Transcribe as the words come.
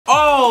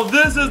Oh,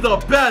 this is the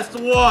best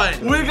one.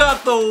 We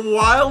got the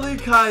Wile E.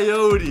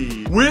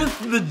 Coyote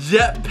with the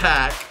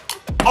jetpack.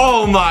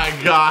 Oh my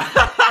god.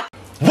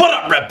 What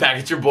up, Reptar?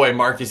 It's your boy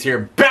Marcus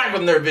here, back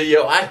with another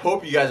video. I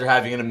hope you guys are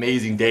having an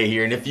amazing day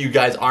here, and if you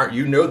guys aren't,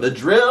 you know the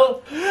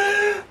drill.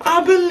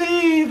 I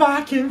believe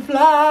I can fly.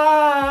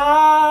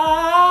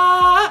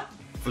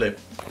 Flip.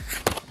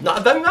 No,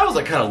 that was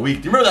like kind of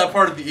weak. Do you remember that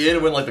part at the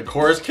end when like the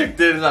chorus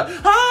kicked in and like,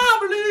 I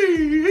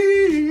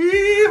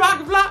believe I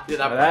can fly?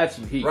 Yeah, that's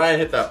some heat. Ryan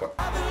hit that part.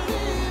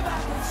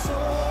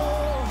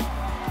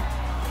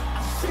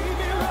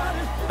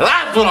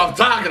 That's what I'm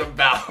talking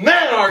about.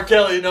 Man, R.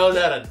 Kelly knows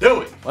how to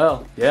do it.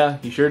 Well, yeah,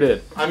 he sure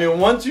did. I mean,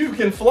 once you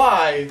can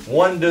fly,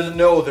 one doesn't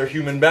know their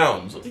human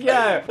bounds.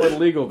 Yeah, or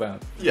legal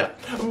bounds. Yeah.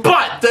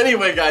 But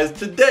anyway, guys,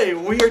 today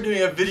we are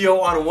doing a video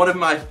on one of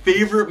my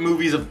favorite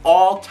movies of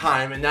all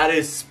time, and that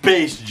is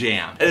Space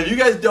Jam. And if you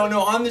guys don't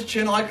know, on this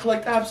channel I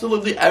collect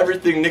absolutely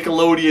everything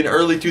Nickelodeon,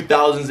 early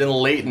 2000s and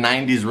late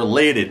 90s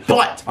related.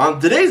 But on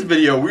today's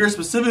video, we are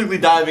specifically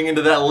diving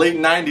into that late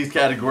 90s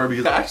category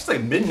because actually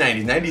like mid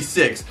 90s,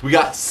 96, we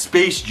got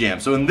Space Jam.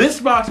 So in this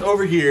box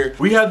over here,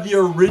 we have the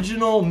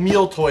original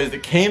meal toys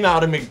that came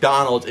out of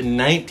McDonald's in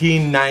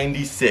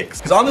 1996.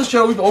 Because on this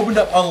channel, we've opened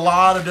up a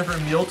lot of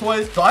different meal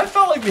toys. So I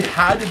felt like we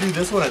had to do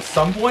this one at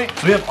some point.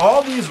 So we have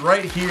all these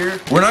right here.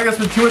 We're not gonna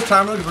spend too much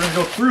time on them because we're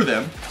gonna go through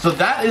them. So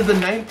that is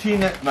the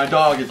my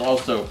dog is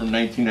also from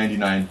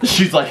 1999.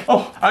 She's like,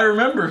 oh, I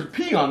remember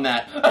peeing on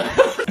that.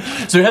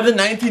 So we have the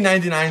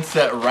 1999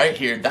 set right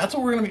here. That's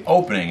what we're gonna be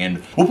opening,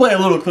 and we'll play a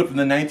little clip from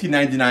the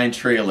 1999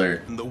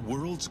 trailer. The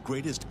world's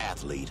greatest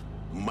athlete,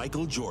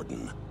 Michael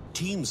Jordan,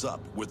 teams up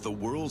with the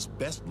world's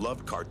best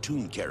loved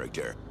cartoon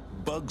character,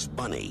 Bugs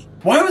Bunny.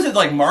 Why was it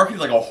like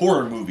marketed like a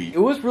horror movie? It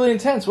was really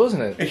intense,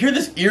 wasn't it? I hear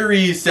this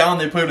eerie sound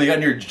they played when they got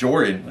near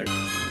Jordan. Like,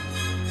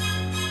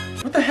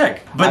 what the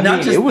heck? But I not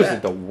mean, just it was that.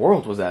 like the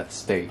world was at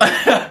stake.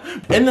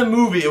 In the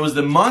movie, it was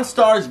the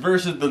Monstars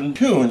versus the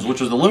Toons, which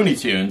was the Looney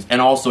Tunes,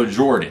 and also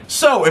Jordan.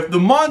 So if the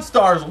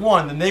Monstars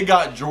won, then they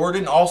got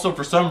Jordan. Also,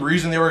 for some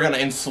reason, they were gonna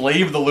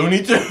enslave the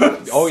Looney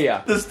Tunes. Oh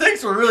yeah. The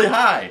stakes were really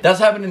high. That's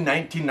happened in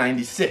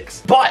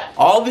 1996. But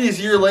all these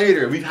years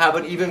later, we have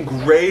an even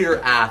greater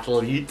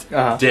athlete.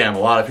 Damn, a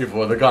lot of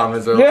people in the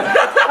comments are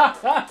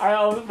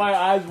like, my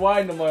eyes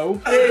wide and I'm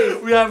like, okay.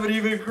 we have an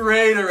even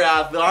greater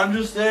athlete. I'm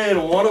just saying,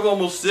 one of them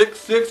was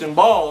 6'6" and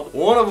bald.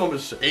 One of them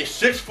is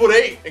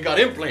 6'8" and got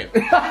implants.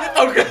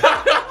 Okay,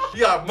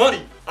 you got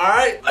money.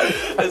 Alright?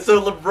 And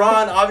so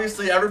LeBron,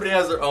 obviously everybody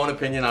has their own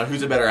opinion on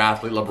who's a better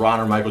athlete, LeBron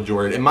or Michael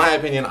Jordan. In my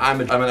opinion,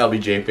 I'm an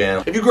LBJ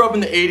fan. If you grew up in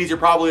the 80s, you're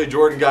probably a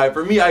Jordan guy.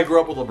 For me, I grew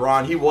up with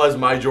LeBron. He was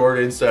my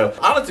Jordan, so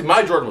honestly,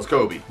 my Jordan was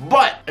Kobe.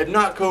 But if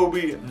not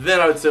Kobe,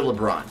 then I would say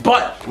LeBron.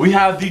 But we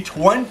have the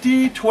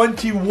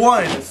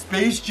 2021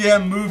 Space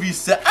Jam movie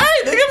set.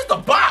 Hey, they gave us the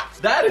box!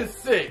 That is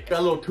sick.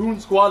 Got a little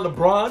Toon Squad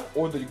LeBron.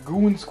 Or the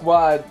Goon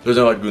Squad. There's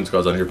no like Goon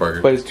Squads on here, Parker.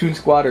 But it's Toon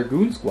Squad or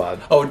Goon Squad.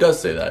 Oh, it does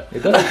say that.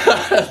 It does.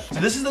 So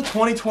this is the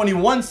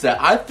 2021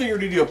 set. I figured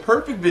to do a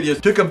perfect video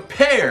to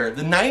compare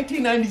the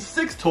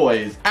 1996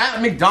 toys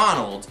at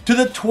McDonald's to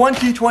the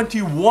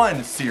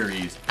 2021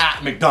 series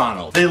at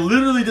McDonald's. They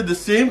literally did the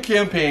same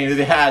campaign that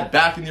they had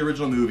back in the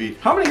original movie.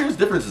 How many years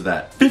difference is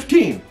that?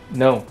 15.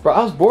 No. Bro,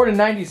 I was born in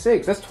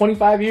 96. That's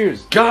 25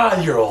 years.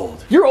 God, you're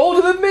old. You're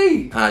older than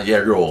me. Yeah,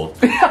 you're old.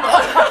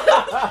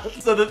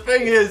 So the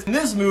thing is, in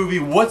this movie,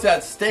 what's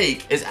at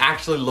stake is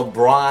actually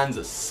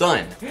LeBron's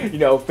son. You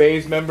know,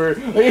 phase member.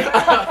 He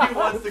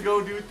wants to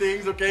go do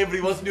things, okay, but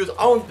he wants to do his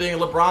own thing.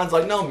 And LeBron's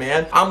like, no,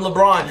 man, I'm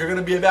LeBron. You're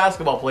gonna be a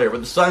basketball player. But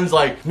the son's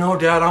like, no,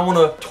 Dad, I want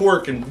to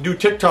twerk and do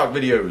TikTok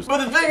videos.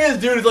 But the thing is,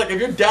 dude, is like, if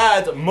your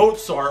dad's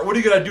Mozart, what are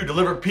you gonna do?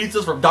 Deliver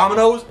pizzas from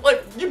Domino's?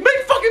 Like, you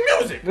make fucking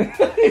music.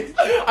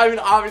 I mean,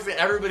 obviously,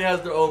 everybody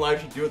has their own life,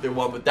 should do what they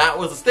want, but that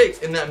was the stakes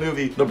in that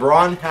movie.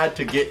 LeBron had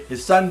to get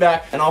his son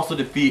back and also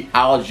defeat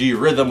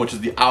algorithm, which is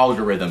the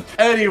algorithm.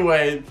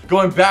 Anyway,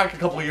 going back a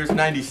couple of years,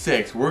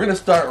 96, we're gonna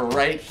start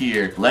right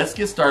here. Let's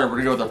get started.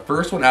 We're gonna go with the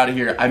first one out of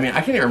here. I mean,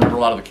 I can't even remember a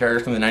lot of the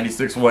characters from the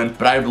 96 one,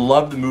 but I've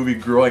loved the movie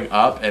growing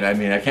up, and I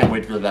mean, I can't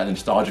wait for that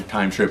nostalgic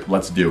time trip.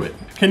 Let's do it.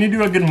 Can you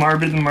do a good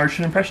Marvin the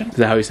Martian impression? Is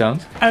that how he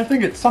sounds? I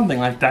think it's something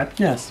like that,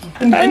 yes.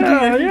 Yeah,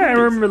 I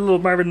remember the little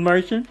Marvin the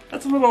Martian.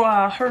 That's a little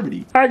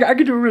Herbity. I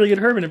could do a really good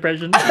Herman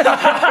impression.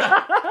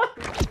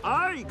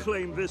 I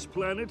claim this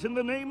planet in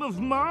the name of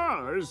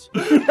Mars.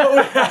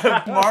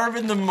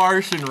 Marvin the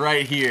Martian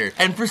right here.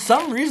 And for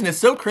some reason, it's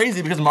so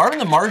crazy because Marvin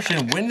the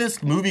Martian, when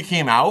this movie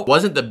came out,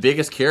 wasn't the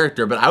biggest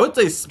character, but I would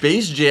say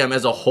Space Jam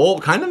as a whole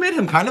kind of made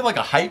him kind of like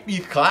a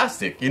hypey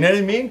classic. You know what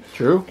I mean?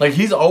 True. Like,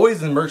 he's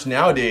always in merch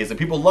nowadays, and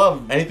people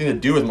love anything to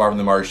do with Marvin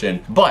the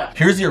Martian. But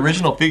here's the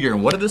original figure,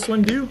 and what did this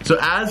one do? So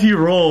as he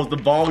rolls, the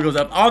ball goes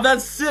up. Oh,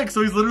 that's sick.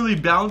 So he's literally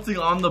bouncing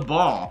on the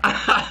ball.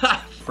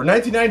 For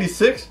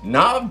 1996,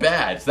 not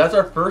bad. So that's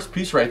our first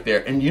piece right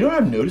there. And you know what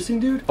I'm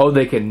noticing, dude? Oh,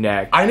 they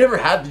connect. I never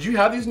had, did you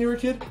have these when you were a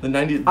kid? The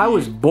 90s? I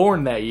was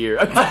born that year.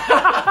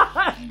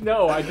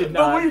 No, I did But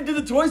not. when you did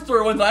the Toy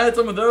Story ones, I had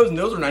some of those, and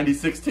those were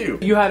 96 too.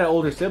 You had an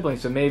older sibling,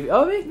 so maybe.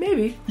 Oh,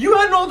 maybe. You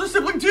had an older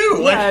sibling too.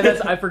 Yeah,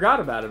 I forgot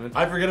about him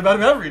I forget about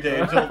him every day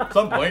until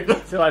some point.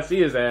 until I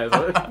see his ass.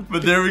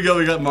 But there we go.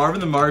 We got Marvin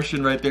the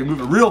Martian right there,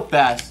 moving real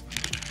fast.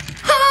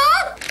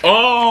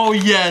 Oh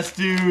yes,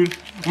 dude.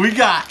 We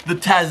got the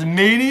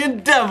Tasmanian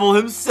Devil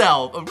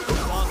himself.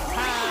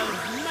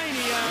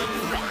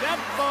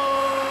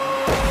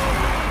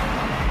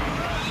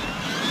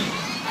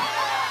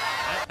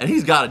 And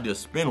he's got to do a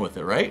spin with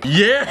it, right?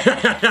 Yeah!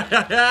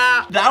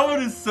 That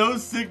one is so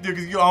sick, dude,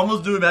 because you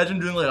almost do imagine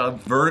doing like a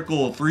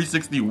vertical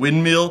 360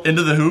 windmill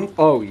into the hoop.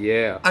 Oh,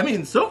 yeah. I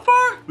mean, so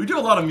far, we do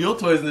a lot of meal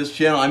toys in this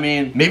channel. I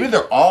mean, maybe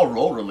they're all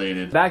role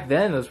related. Back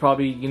then, it was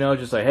probably, you know,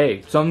 just like,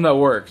 hey, something that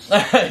works.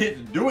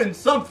 Doing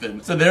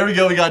something. So there we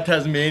go, we got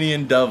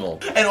Tasmanian Devil.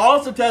 And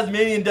also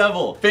Tasmanian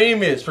Devil,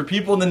 famous for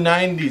people in the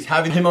 90s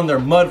having him on their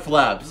mud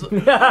flaps.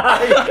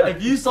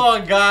 If you saw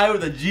a guy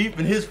with a Jeep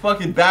and his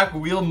fucking back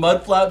wheel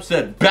mud flap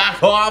said,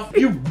 back off,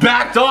 you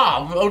backed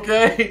off,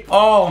 okay?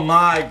 Oh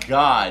my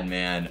God,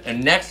 man.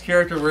 And next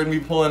character we're gonna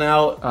be pulling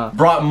out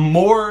brought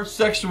more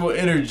sexual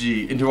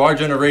energy into our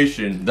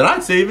generation than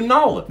I'd say even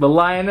Nala. The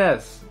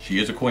Lioness.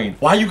 She is a queen.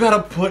 Why you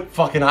gotta put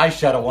fucking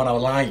eyeshadow on a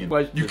lion?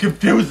 What? You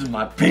confusing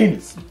my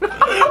penis.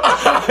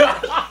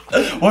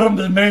 What am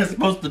the man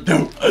supposed to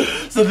do?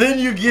 So then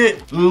you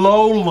get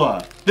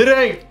Lola. It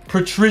ain't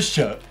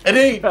Patricia. It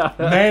ain't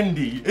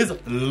Mandy. It's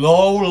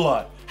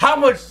Lola. How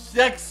much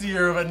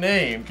sexier of a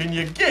name can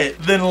you get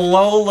than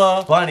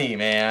Lola Bunny,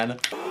 man? The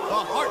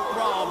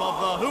heartthrob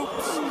of the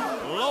hoops,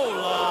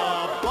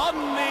 Lola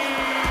Bunny.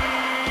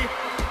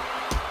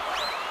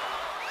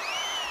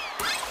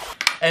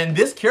 And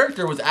this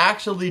character was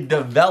actually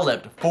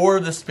developed for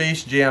the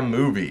Space Jam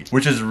movie,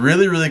 which is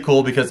really, really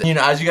cool because, you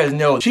know, as you guys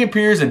know, she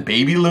appears in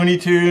Baby Looney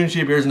Tunes,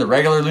 she appears in the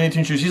regular Looney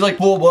Tunes show. She's like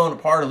full-blown a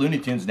part of Looney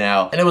Tunes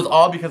now, and it was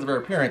all because of her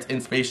appearance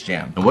in Space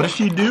Jam. And what does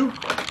she do?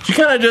 She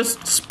kind of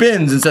just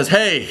spins and says,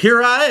 hey,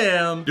 here I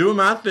am, doing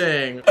my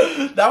thing.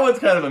 That one's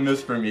kind of a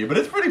miss for me, but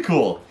it's pretty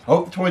cool. I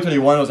hope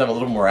 2021 was have a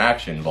little more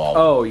action involved.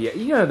 Oh, yeah.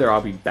 You know, they'll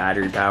all be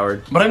battery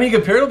powered. But I mean,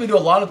 comparatively to a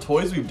lot of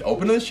toys we've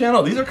opened to this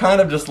channel, these are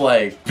kind of just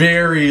like,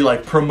 very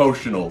like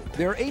promotional.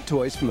 There are 8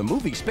 toys from the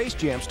movie Space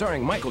Jam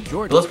starring Michael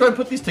Jordan. Let's go ahead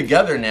and put these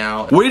together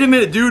now. Wait a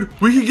minute, dude.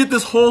 We could get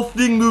this whole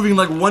thing moving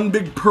like one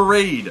big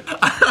parade.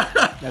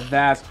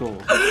 That's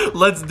cool.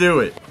 Let's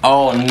do it.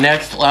 Oh,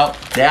 next up,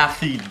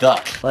 Daffy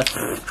Duck. Let's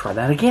try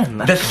that again.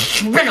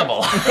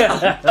 Despicable.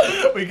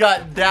 We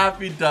got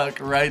Daffy Duck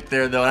right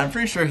there, though, and I'm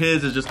pretty sure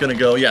his is just gonna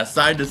go, yeah,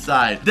 side to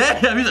side.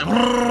 Damn, he's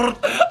like,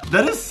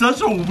 that is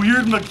such a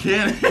weird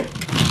mechanic.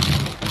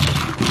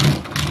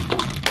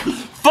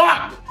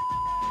 Fuck!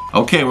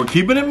 Okay, we're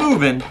keeping it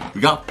moving.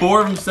 We got 4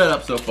 of them set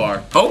up so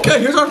far. Okay,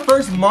 here's our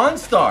first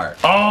Monstar.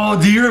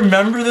 Oh, do you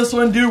remember this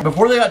one, dude?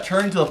 Before they got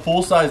turned into the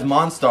full-size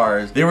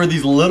Monstars, they were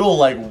these little,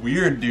 like,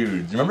 weird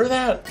dudes. Remember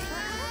that?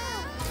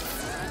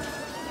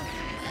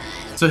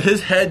 So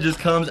his head just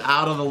comes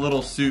out of the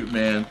little suit,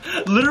 man.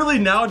 Literally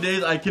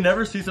nowadays, I can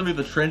never see somebody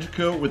with a trench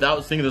coat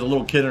without seeing there's a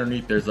little kid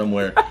underneath there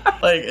somewhere.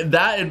 Like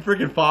that in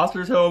freaking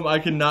Foster's home, I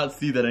cannot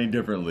see that any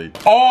differently.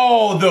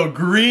 Oh, the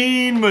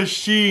green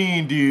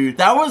machine, dude.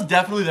 That was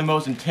definitely the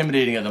most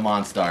intimidating of the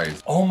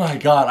Monstars. Oh my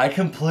God, I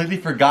completely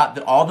forgot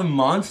that all the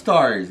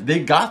Monstars, they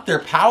got their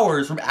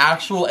powers from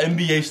actual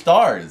NBA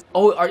stars.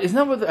 Oh, isn't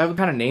that what they're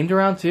kind of named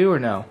around too, or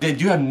no? They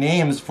do have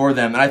names for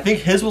them, and I think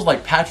his was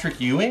like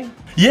Patrick Ewing.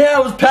 Yeah,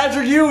 it was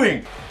Patrick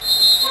Ewing.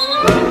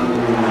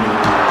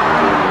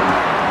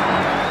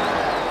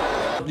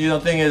 You know,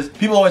 the thing is,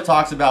 people always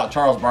talks about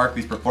Charles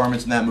Barkley's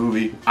performance in that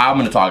movie. I'm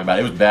gonna talk about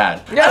it. It was bad.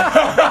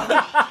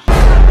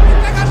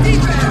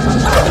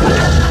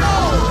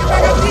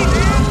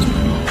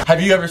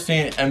 Have you ever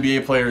seen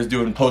NBA players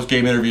doing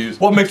post-game interviews?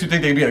 What makes you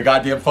think they can be in a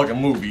goddamn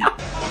fucking movie?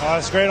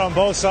 It's great on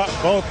both sides.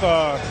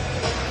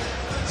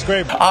 It's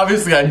great.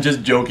 Obviously, I'm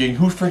just joking.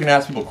 Who freaking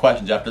asks people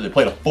questions after they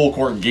played a full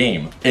court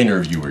game?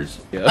 Interviewers.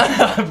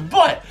 Yeah.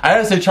 But I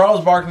gotta say,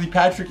 Charles Barkley,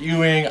 Patrick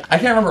Ewing, I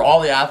can't remember all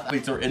the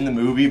athletes that were in the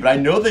movie, but I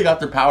know they got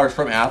their powers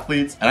from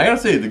athletes. And I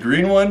gotta say, the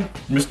green one,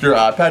 Mr.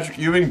 Patrick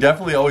Ewing,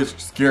 definitely always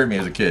scared me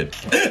as a kid.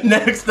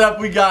 Next up,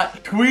 we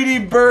got Tweety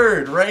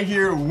Bird right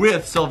here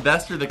with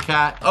Sylvester the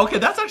cat. Okay,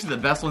 that's actually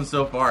the best one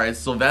so far. It's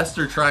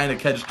Sylvester trying to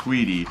catch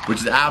Tweety, which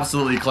is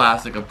absolutely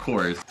classic, of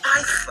course.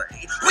 I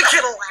say, we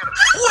can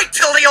wait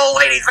till the old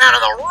lady's out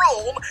of the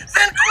room,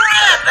 then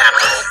grab that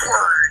little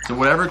bird. So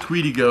wherever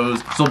Tweety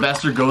goes,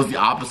 Sylvester goes the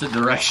opposite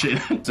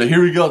direction. So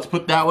here we go, let's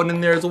put that one in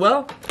there as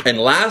well. And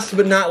last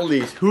but not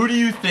least, who do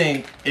you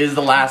think is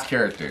the last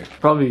character?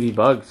 Probably be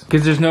Bugs.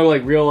 Because there's no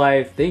like real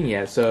life thing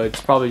yet, so it's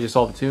probably just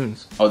all the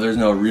tunes. Oh, there's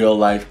no real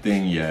life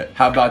thing yet.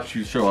 How about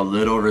you show a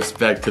little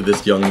respect to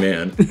this young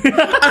man?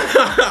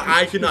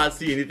 I cannot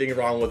see anything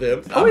wrong with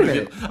him.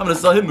 I'm gonna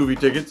sell him movie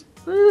tickets.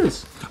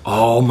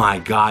 Oh my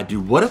god,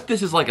 dude, what if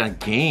this is like a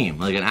game,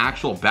 like an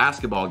actual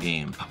basketball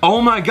game?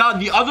 Oh my god,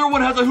 the other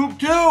one has a hoop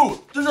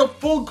too! There's a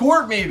full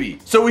court maybe.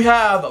 So we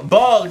have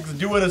Bugs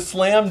doing a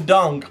slam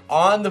dunk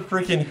on the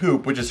freaking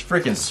hoop, which is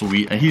freaking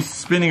sweet. And he's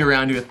spinning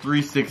around doing a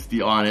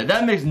 360 on it.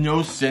 That makes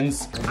no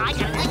sense.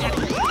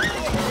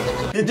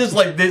 It's just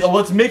like,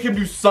 let's make him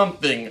do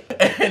something,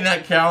 and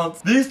that counts.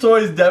 These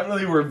toys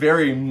definitely were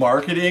very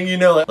marketing, you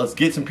know, like, let's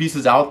get some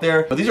pieces out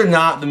there. But these are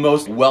not the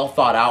most well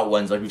thought out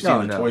ones like we've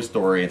seen in Toy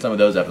Story and some of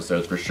those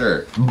episodes for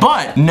sure.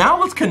 But now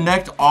let's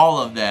connect all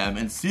of them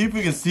and see if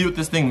we can see what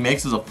this thing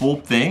makes as a full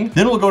thing.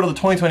 Then we'll go to the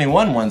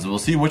 2021 ones and we'll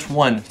see which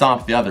one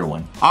stomps the other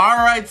one. All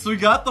right, so we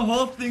got the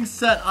whole thing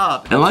set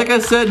up. And like I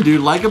said,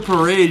 dude, like a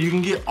parade, you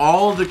can get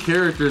all of the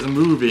characters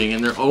moving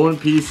in their own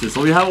pieces.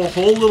 So we have a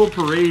whole little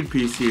parade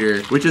piece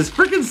here, which is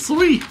freaking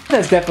sweet.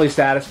 That's definitely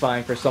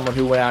satisfying for someone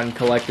who went out and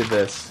collected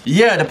this.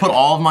 Yeah, to put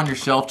all of them on your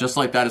shelf just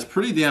like that is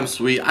pretty damn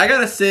sweet. I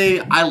gotta say,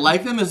 I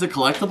like them as a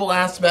collectible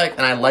aspect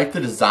and I like the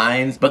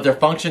designs, but their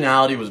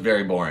functionality was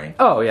very boring.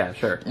 Oh yeah,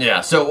 sure.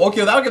 Yeah, so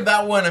okay, I'll give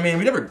that one, I mean,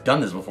 we've never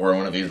done this before in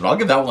one of these, but I'll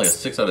give that one like a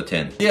 6 out of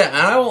 10. Yeah, and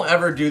I won't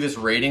ever do this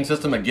rating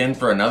system again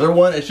for another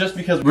one. It's just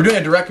because we're doing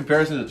a direct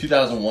comparison to the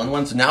 2001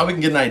 one, so now we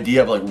can get an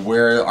idea of like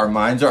where our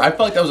minds are. I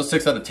felt like that was a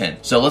 6 out of 10.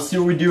 So let's see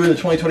what we do in the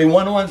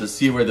 2021 ones. Let's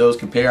see where those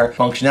compare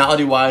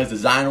functionality-wise,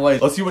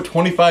 design-wise. Let's see what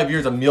 25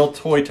 years of meal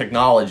toy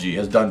technology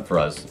has done for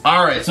us.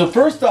 All right, so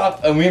first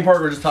off, and me and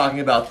Parker were just talking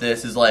about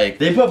this, is like,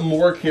 they put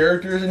more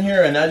characters in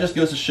here, and that just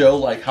goes to show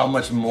like how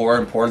much more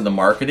important the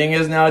marketing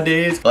is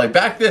nowadays. Like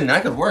back then,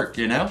 that could work,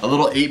 you know? A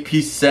little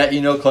 8-piece set,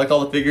 you know, collect all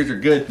the figures are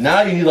good.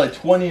 Now you need like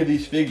 20 of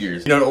these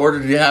figures, you know, in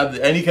order to have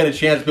any kind of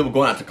chance of people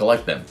going out to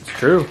collect them. It's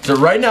true. So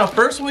right now,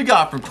 first one we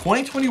got from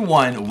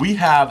 2021, we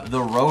have the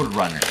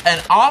Roadrunner.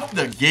 And off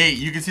the gate,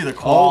 you can see the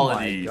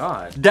quality. Oh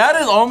my god. That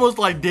is almost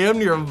like damn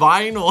near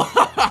vinyl.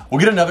 We'll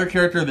get another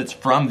character that's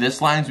from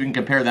this line so we can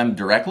compare them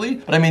directly.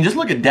 But I mean, just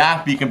look at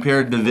Daffy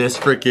compared to this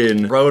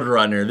freaking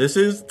Roadrunner. This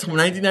is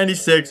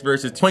 1996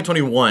 versus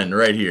 2021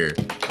 right here.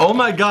 Oh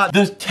my god,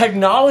 this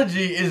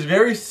technology is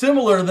very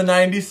similar to the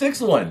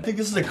 96 one. I think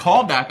this is a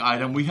callback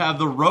item. We have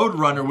the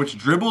Roadrunner, which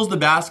dribbles the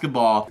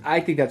basketball. I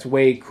think that's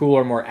way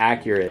cooler, more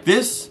accurate.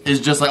 This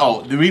is just like,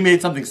 oh, we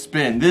made something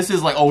spin. This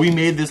is like, oh, we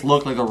made this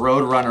look like a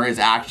Roadrunner is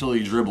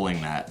actually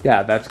dribbling that.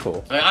 Yeah, that's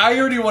cool. Like, I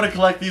already want to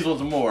collect these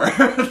ones more.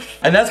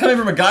 And that's coming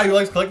from a guy who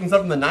likes collecting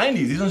stuff from the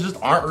 90s. These ones just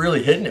aren't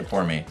really hitting it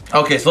for me.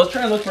 Okay, so let's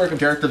try and look for a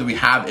character that we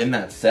have in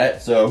that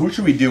set. So who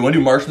should we do? Want to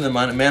do Martian the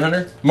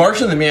Manhunter?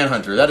 Martian the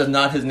Manhunter. That is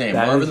not his name.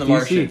 That Marvin the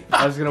Martian.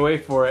 I was gonna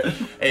wait for it.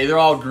 Hey, they're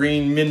all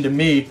green men to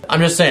me. I'm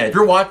just saying, if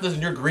you're watching this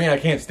and you're green, I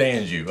can't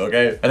stand you,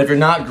 okay? And if you're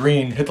not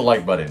green, hit the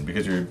like button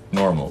because you're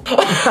normal.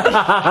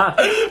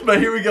 But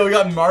here we go. We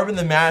got Marvin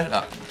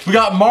the We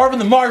got Marvin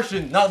the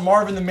Martian, not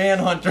Marvin the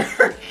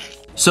Manhunter.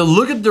 So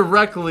look at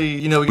directly,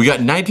 you know, we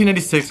got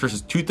 1996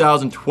 versus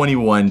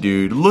 2021,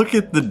 dude. Look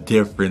at the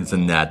difference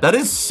in that. That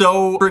is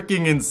so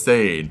freaking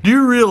insane. Do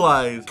you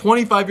realize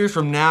 25 years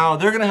from now,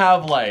 they're gonna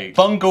have like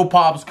Funko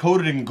Pops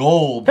coated in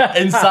gold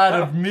inside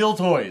of meal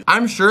toys?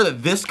 I'm sure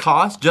that this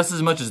costs just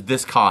as much as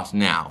this costs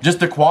now.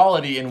 Just the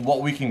quality and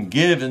what we can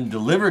give and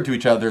deliver to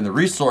each other and the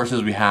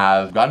resources we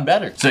have gotten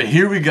better. So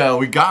here we go.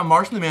 We got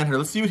Martian the Manhunter.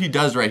 Let's see what he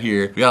does right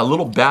here. We got a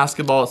little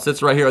basketball that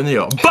sits right here and then you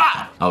go,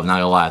 bah! I was not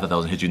gonna lie, I thought that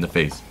was gonna hit you in the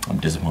face. I'm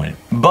disappointed.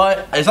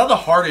 But it's not the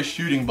hardest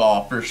shooting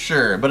ball for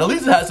sure, but at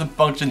least it has some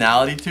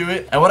functionality to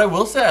it. And what I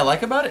will say I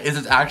like about it is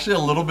it's actually a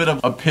little bit of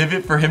a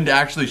pivot for him to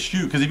actually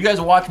shoot. Because if you guys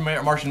watch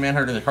Martian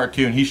Manhunter in the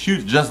cartoon, he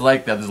shoots just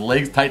like that. His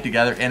legs tight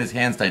together and his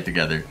hands tight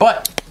together.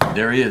 But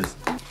there he is.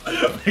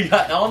 We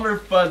got Elmer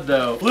Fudd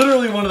though.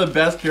 Literally one of the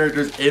best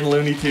characters in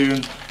Looney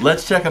Tunes.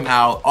 Let's check him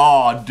out.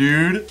 Aw,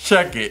 dude,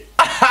 check it.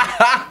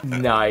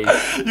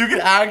 Nice. You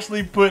can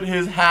actually put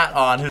his hat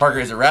on. Parker,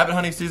 is it rabbit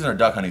hunting season or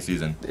duck hunting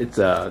season? It's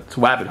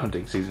wabbit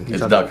hunting season.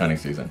 It's duck hunting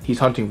season. He's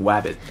hunting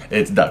wabbit.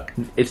 It's duck.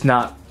 It's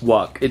not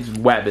wuck. It's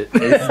wabbit.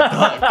 It's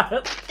duck.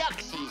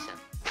 Duck season.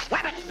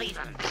 Wabbit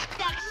season.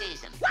 Duck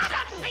season.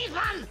 Wabbit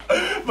season.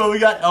 But we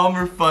got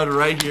Elmer Fudd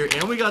right here,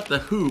 and we got the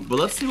hoop. But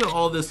let's see what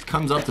all this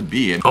comes up to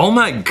be. And oh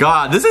my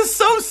god, this is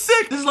so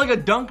sick. This is like a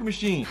dunk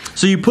machine.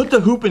 So you put the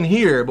hoop in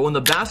here, but when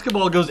the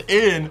basketball goes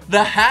in,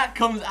 the hat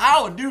comes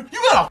out. Dude, you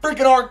got a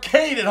freaking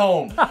arcade at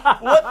home.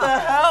 What the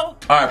hell?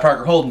 All right,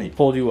 Parker, hold me.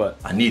 Hold you what?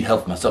 I need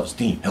help with my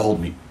self-esteem. Hold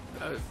me.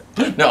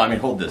 No, I mean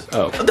hold this.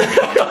 Oh.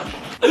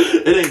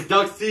 It ain't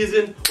duck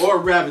season or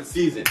rabbit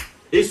season.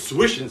 It's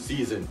swishing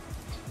season.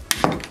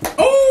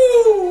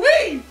 Oh,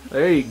 wait!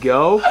 There you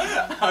go.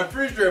 I'm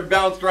pretty sure it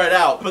bounced right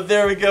out. But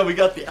there we go. We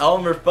got the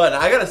Elmer Fudd.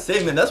 I gotta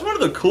say, man, that's one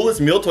of the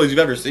coolest meal toys you've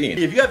ever seen.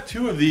 If you have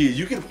 2 of these,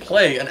 you can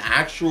play an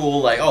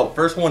actual, like, oh,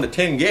 first 1 to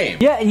 10 game.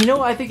 Yeah, and you know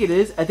what I think it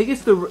is? I think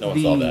it's the... No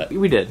one saw that.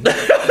 We did.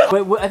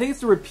 But I think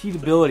it's the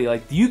repeatability.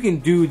 Like, you can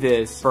do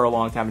this for a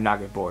long time and not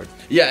get bored.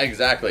 Yeah,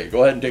 exactly.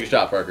 Go ahead and take a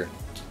shot, Parker.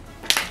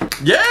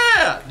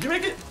 Yeah! Did you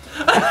make it?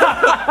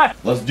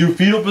 Let's do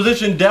fetal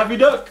position, Daffy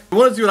Duck. You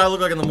wanna see what I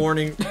look like in the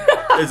morning?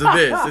 It's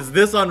this. It's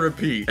this on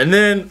repeat. And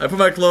then I put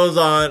my clothes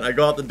on, I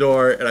go out the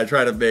door, and I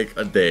try to make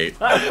a date.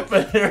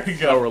 But there we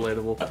go. So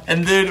relatable.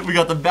 And then we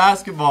got the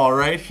basketball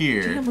right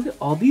here. Damn, look at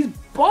all these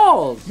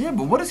balls. Yeah,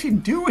 but what does he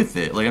do with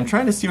it? Like, I'm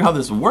trying to see how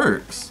this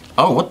works.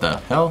 Oh, what the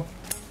hell?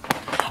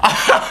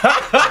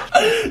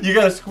 You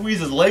gotta squeeze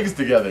his legs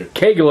together.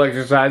 Kegel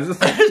exercises.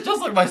 It's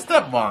just like my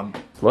stepmom.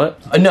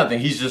 What? Nothing.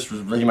 He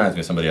reminds me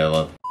of somebody I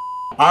love.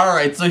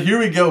 Alright, so here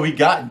we go. We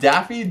got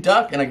Daffy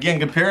Duck, and again,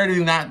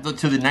 comparing that to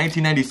the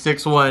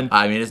 1996 one,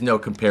 I mean, it's no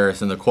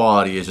comparison. The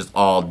quality is just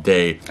all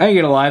day. I ain't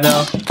gonna lie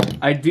though.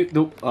 I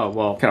do. Oh,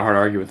 well, kind of hard to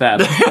argue with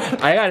that.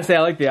 I gotta say,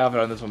 I like the outfit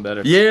on this one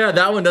better. Yeah,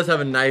 that one does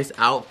have a nice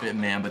outfit,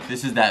 man, but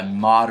this is that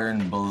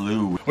modern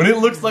blue. When it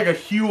looks like a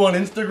hue on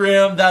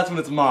Instagram, that's when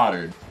it's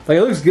modern. Like,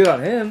 it looks good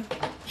on him.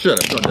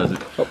 Shut up, no one does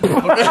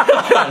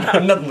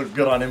it. Nothing looks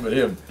good on him but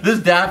him. This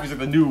Daffy's like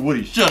the new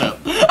Woody. Shut up.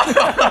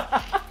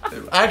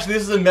 Actually,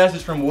 this is a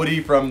message from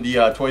Woody from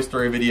the Toy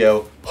Story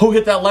video. Who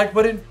hit that like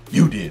button?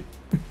 You did.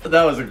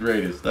 That was the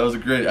greatest. That was a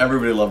great.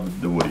 Everybody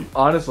loved the Woody.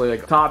 Honestly,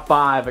 like top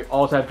 5 like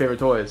all-time favorite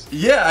toys.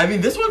 Yeah, I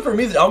mean, this one for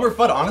me, the Elmer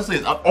Fudd, honestly,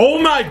 is up. Oh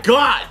my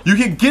god! You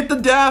can get the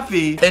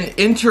Daffy and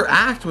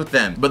interact with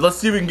them. But let's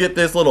see if we can get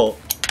this little.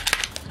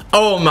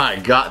 Oh my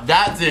god,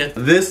 that's it.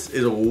 This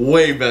is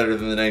way better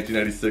than the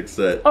 1996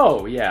 set.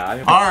 Oh,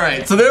 yeah.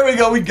 Alright, so there we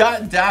go. We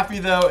got Daffy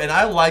though, and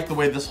I like the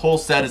way this whole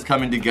set is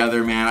coming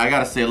together, man. I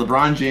gotta say,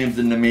 LeBron James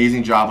did an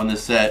amazing job on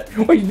this set.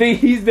 What, you think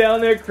he's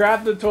down there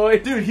crafting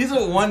toys? Dude, he's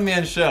a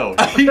one-man show.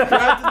 He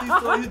crafted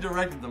these toys, he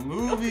directed the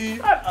movie,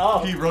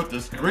 he wrote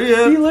the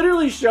script. He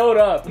literally showed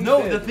up.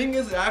 No, the thing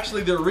is,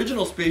 actually, the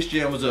original Space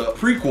Jam was a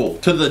prequel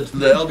to the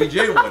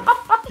LBJ one.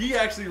 He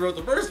actually wrote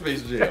the first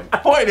Space Jam.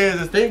 Point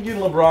is thank you,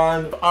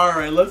 LeBron.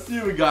 Alright, let's see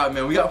what we got,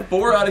 man. We got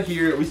 4 out of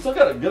here. We still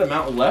got a good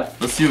amount left.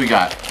 Let's see what we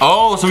got.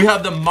 Oh, so we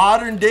have the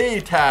modern day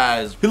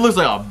Taz. He looks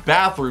like a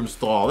bathroom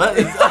stall. That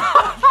is...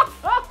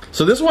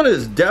 So this one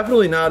is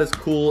definitely not as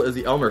cool as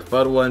the Elmer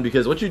Fudd one,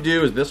 because what you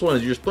do is this one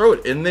is you just throw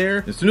it in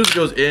there. As soon as it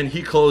goes in,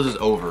 he closes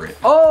over it.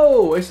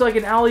 Oh, it's like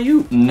an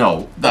alley-oop.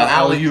 No, the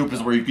alley-oop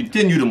is where you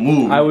continue to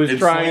move. I was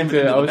trying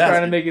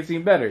to make it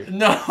seem better.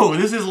 No,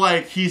 this is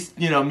like he's,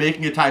 you know,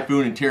 making a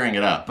typhoon and tearing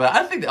it up. But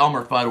I think the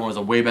Elmer Fudd one was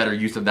a way better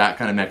use of that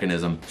kind of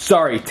mechanism.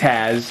 Sorry,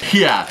 Taz.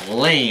 Yeah,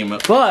 lame.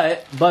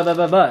 But,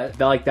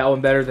 like that one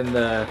better than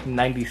the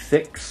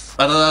 96?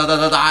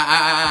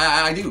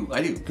 I do.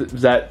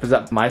 Was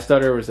that my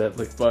stutter, or was that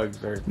like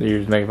bugs, or you're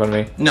just making fun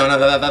of me? No,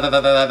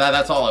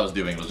 that's all I was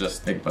doing, was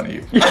just making fun of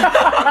you. This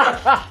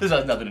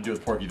has nothing to do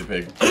with Porky the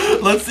Pig.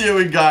 Let's see what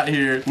we got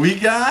here. We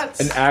got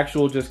an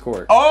actual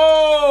Discord.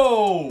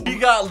 Oh, we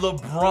got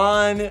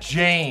LeBron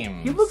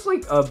James. He looks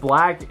like a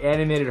black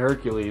animated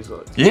Hercules.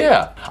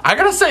 Yeah, I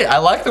gotta say, I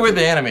like the way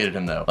they animated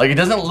him though. Like, it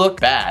doesn't look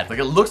bad. Like,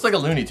 it looks like a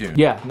Looney Tune.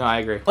 Yeah, no, I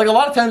agree. Like, a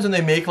lot of times when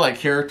they make like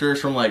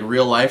characters from like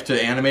real life to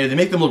animated, they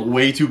make them look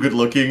way too good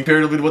looking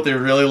comparatively to what they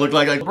really look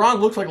like. Like, LeBron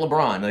looks like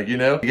LeBron, like, you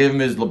know? They gave him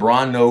his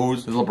LeBron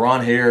nose, his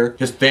LeBron hair,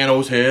 his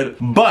Thanos head.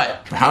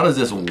 But how does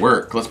this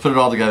work? Let's put it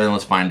all together and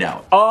let's find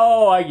out.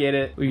 Oh, I get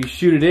it. When you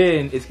shoot it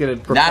in, it's gonna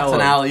propel. That's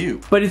an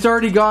alley-oop. But it's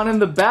already gone in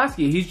the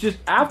basket. He's just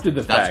after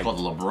the fact. That's called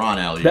the LeBron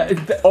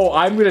alley-oop. Oh,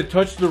 I'm gonna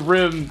touch the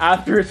rim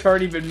after it's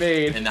already been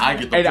made. And I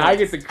get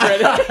the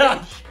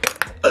credit.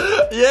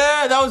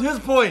 Yeah, that was his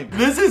point.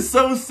 This is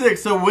so sick.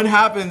 So what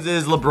happens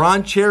is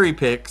LeBron cherry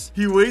picks,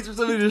 he waits for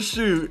somebody to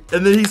shoot,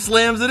 and then he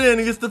slams it in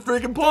and gets the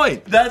freaking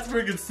point. That's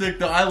freaking sick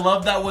though. I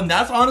love that one.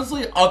 That's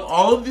honestly, of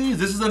all of these,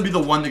 this is gonna be the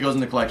one that goes in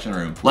the collection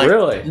room. Like,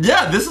 really?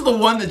 Yeah, this is the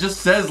one that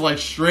just says like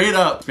straight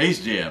up Space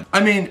Jam.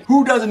 I mean,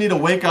 who doesn't need to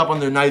wake up on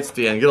their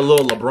nightstand, get a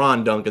little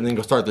LeBron dunk, and then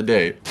go start the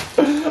day?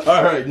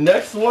 All right,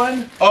 next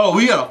one. Oh,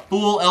 we got a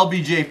full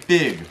LBJ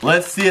fig.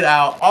 Let's see it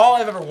out. All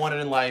I've ever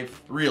wanted in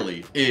life,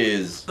 really,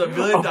 is $1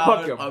 million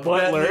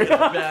butler.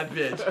 bad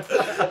bitch,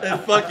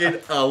 and fucking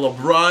a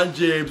LeBron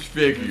James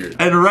figure.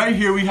 And right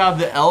here we have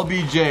the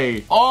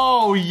LBJ.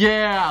 Oh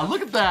yeah,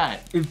 look at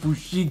that. It's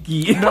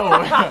Bushiki.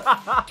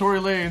 No, Tory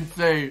Lane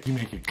say, you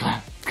make it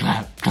clap,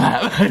 clap,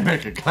 clap. You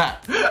make it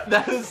clap.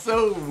 That is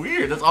so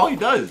weird. That's all he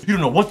does. You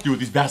don't know what to do with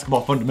these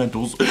basketball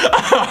fundamentals.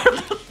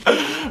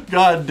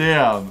 God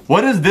damn.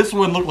 What does this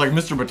one look like,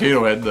 Mr.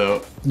 Potato Head,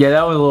 though? Yeah,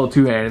 that was a little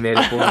too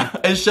animated for me.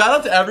 And shout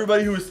out to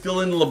everybody who is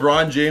still in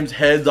LeBron James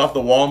heads off the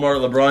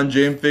Walmart LeBron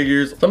James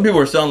figures. Some people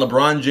are selling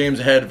LeBron James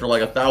head for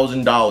like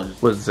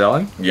 $1,000. Was it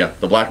selling? Yeah,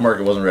 the black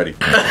market wasn't ready.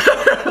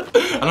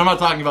 And I'm not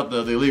talking about the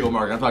illegal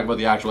market, I'm talking about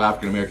the actual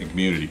African-American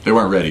community. They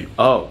weren't ready.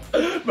 Oh.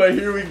 But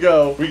here we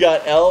go. We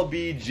got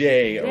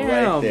LBJ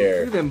right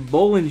there. Look at them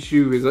bowling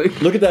shoes.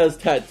 Look at those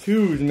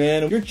tattoos,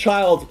 man. Your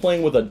child's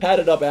playing with a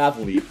tatted up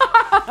athlete.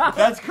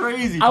 That's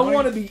crazy. I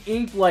want to be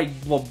inked like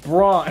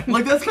LeBron.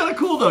 Like, that's kind of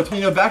cool though.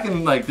 You know, back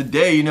in like the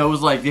day, you know, it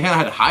was like they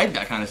had to hide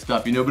that kind of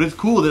stuff, you know, but it's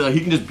cool that like, he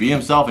can just be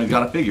himself and he's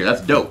got a figure.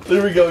 That's dope.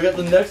 There we go. We got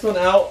the next one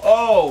out.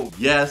 Oh,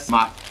 yes.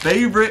 My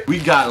favorite. We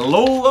got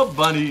Lola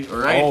Bunny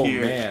right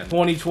here. Oh, man.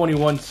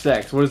 2021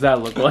 sex. What does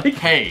that look like?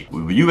 Hey,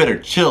 you better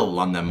chill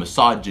on that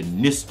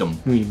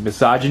misogynistum. You mean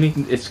misogyny?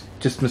 It's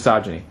just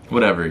misogyny.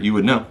 Whatever. You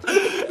would know.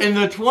 In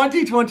the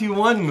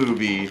 2021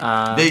 movie,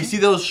 they see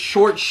those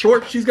short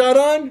shorts she's got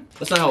on?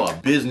 That's not how a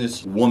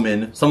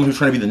businesswoman, someone who's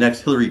trying to be the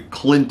next Hillary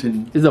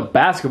Clinton, is a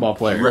basketball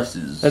player.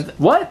 Dresses.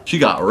 What? She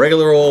got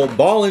regular old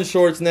ballin'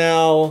 shorts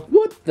now.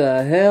 What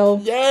the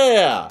hell?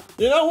 Yeah.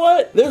 You know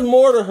what? There's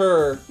more to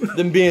her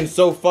than being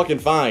so fucking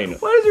fine.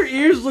 Why does her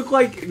ears look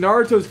like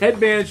Naruto's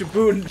headband in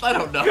Shippuden? I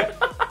don't know.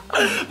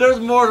 There's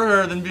more to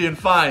her than being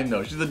fine,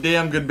 though. She's a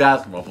damn good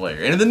basketball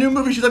player. And in the new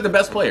movie, she's like the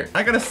best player.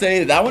 I gotta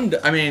say, that one,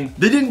 I mean,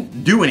 they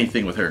didn't do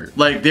anything with her.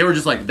 Like, they were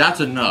just like, that's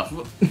enough.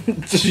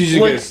 She's just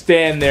gonna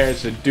stand there and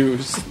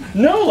seduce.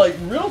 No, like,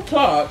 real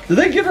talk. Did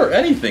they give her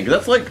anything? 'Cause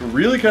that's, like,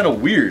 really kind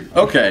of weird.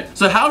 Okay,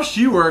 so how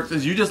she works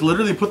is you just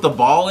literally put the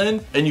ball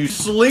in and you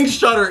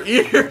slingshot her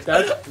ear.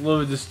 That's a little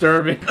bit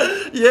disturbing.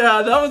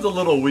 Yeah, that was a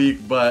little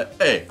weak, but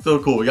hey, so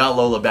cool. We got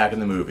Lola back in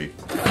the movie.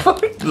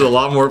 It's a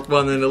lot more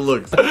fun than it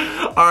looks.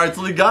 Alright,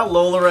 so we got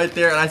Lola right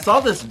there, and I saw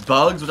this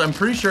Bugs, which I'm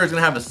pretty sure is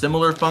gonna have a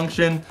similar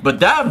function, but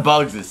that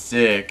Bugs is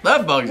sick.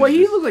 That Bugs Well, is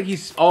he looks like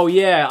he's, oh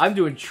yeah, I'm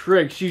doing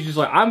tricks. She's just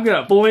like, I'm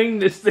gonna fling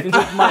this thing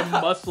with my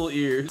muscle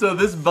ears. So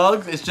this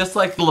Bugs is just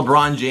like the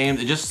LeBron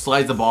James. It just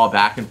slides the ball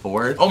back and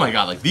forth. Oh my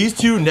god, like these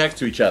two next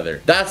to each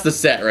other. That's the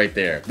set right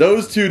there.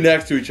 Those two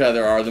next to each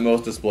other are the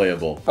most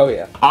displayable. Oh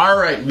yeah.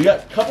 Alright, we got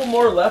a couple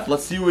more left.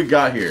 Let's see what we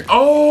got here.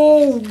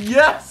 Oh,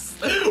 yes!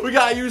 We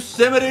got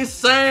Yosemite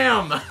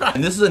Sam!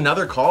 And this is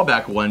another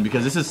callback one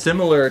because this is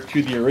similar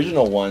to the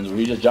original ones where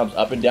he just jumps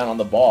up and down on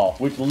the ball,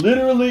 which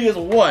literally is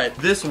what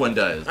this one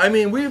does. I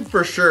mean, we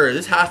for sure,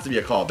 this has to be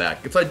a callback.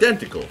 It's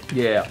identical.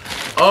 Yeah.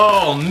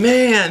 Oh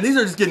man, these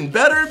are just getting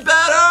better and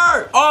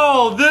better!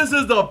 Oh, this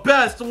is the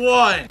best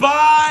one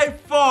by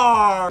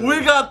far! We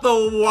got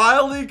the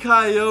Wile E.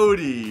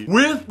 Coyote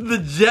with the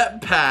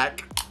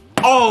jetpack.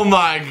 Oh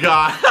my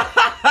god.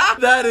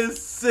 That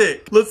is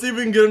sick. Let's see if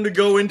we can get him to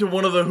go into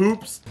one of the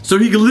hoops. So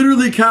he can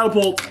literally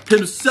catapult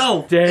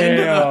himself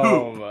into the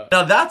hoop.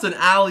 Now that's an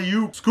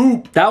alley-oop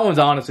scoop. That one's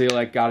honestly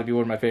like gotta be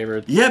one of my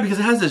favorites. Yeah, because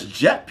it has this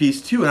jet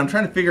piece too, and I'm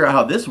trying to figure out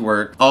how this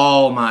works.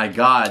 Oh my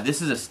god,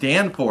 this is a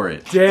stand for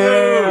it.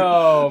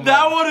 Damn. Dude,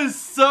 that one is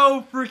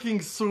so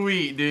freaking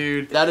sweet,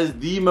 dude. That is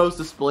the most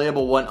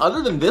displayable one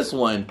other than this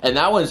one. And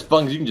that one is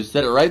fun because you can just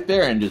set it right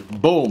there and just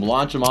boom,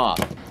 launch them off.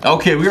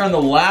 Okay, we're on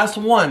the last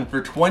one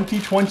for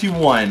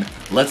 2021.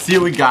 Let's see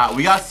what we got.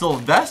 We got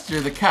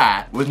Sylvester the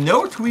cat with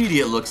no Tweety,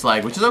 it looks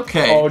like, which is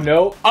okay. Oh,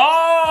 no.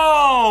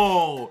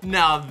 Oh!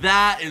 Now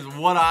that is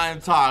what I'm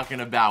talking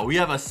about. We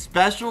have a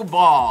special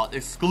ball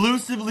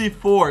exclusively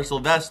for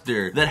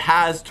Sylvester that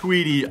has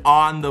Tweety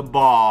on the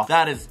ball.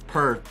 That is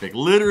perfect.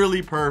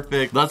 Literally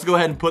perfect. Let's go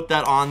ahead and put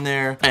that on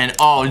there. And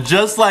oh,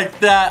 just like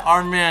that,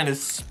 our man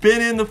is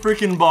spinning the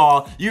freaking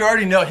ball. You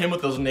already know him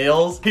with those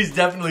nails. He's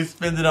definitely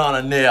spinning on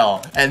a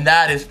nail. And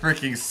that is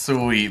freaking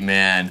sweet,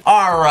 man.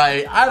 All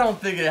right, I don't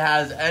think it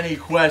has any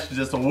questions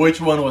as to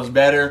which one was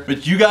better,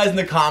 but you guys in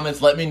the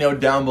comments, let me know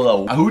down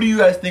below. Who do you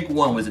guys think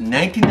won? Was it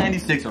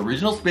 1996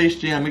 original Space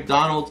Jam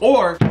McDonald's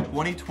or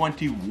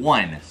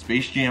 2021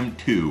 Space Jam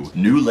 2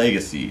 New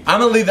Legacy?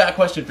 I'm gonna leave that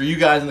question for you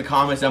guys in the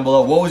comments down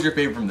below. What was your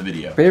favorite from the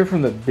video? Favorite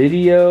from the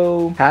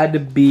video had to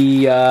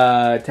be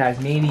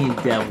Tasmanian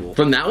Devil.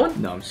 From that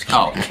one? No, I'm just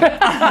kidding.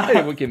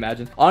 Oh. We can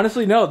imagine.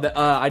 Honestly, no.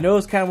 I know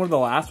it's kind of one of the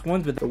last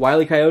ones, but the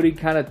Wile E. Coyote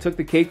kind of took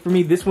the cake for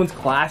me. This one's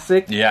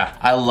classic. Yeah,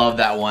 I love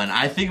that one.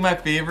 I think my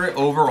favorite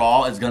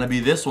overall is gonna be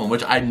this one,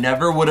 which I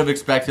never would have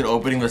expected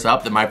opening this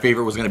up that my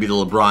favorite was gonna be the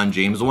LeBron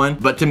James one.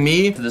 But to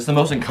me, this is the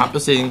most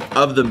encompassing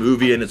of the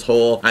movie in its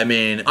whole. I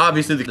mean,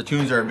 obviously the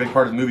tunes are a big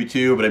part of the movie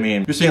too, but I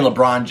mean, you're seeing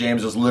LeBron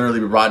James just literally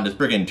be brought into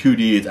freaking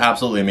 2D. It's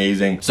absolutely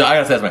amazing. So I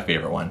gotta say that's my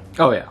favorite one.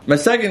 Oh yeah. My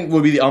second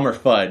would be the Elmer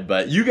Fudd,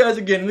 but you guys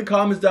again in the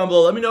comments down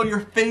below, let me know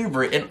your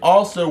favorite and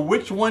also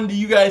which one do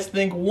you guys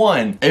think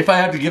won. If I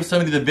have to give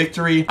somebody the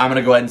victory, I'm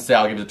gonna go ahead and say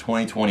I'll give it to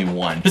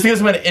 2021. Just to give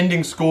some an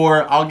ending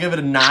score, I'll give it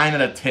a 9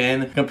 out of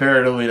 10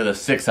 comparatively to the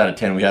 6 out of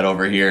 10 we had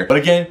over here. But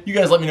again, you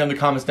guys let me know in the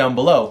comments down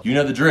below. You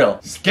know the drill.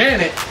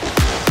 Scan it.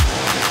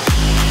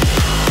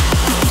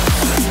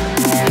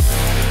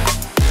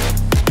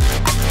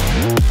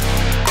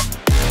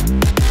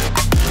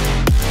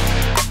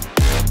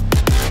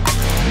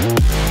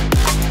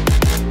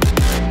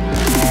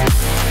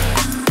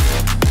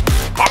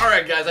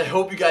 Guys, I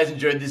hope you guys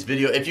enjoyed this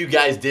video. If you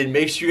guys did,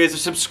 make sure you guys are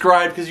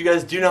subscribed because you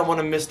guys do not want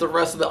to miss the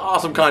rest of the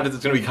awesome content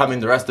that's going to be coming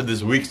the rest of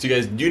this week. So you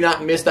guys do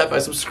not miss that by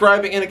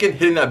subscribing and again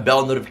hitting that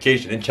bell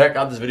notification and check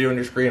out this video on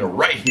your screen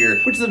right here,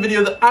 which is a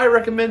video that I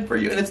recommend for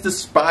you, and it's the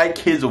Spy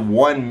Kids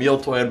 1 meal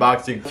toy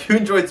unboxing. If you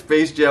enjoyed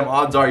Space Jam,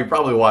 odds are you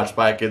probably watched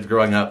Spy Kids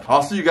growing up.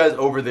 I'll see you guys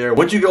over there.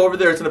 Once you go over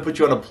there, it's going to put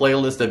you on a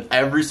playlist of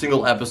every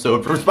single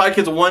episode from Spy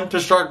Kids 1 to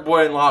Shark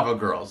Boy and Lava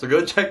Girl. So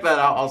go check that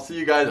out. I'll see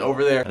you guys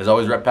over there. And as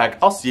always, Reptar,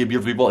 I'll see you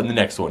beautiful people in the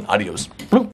next one. Adios.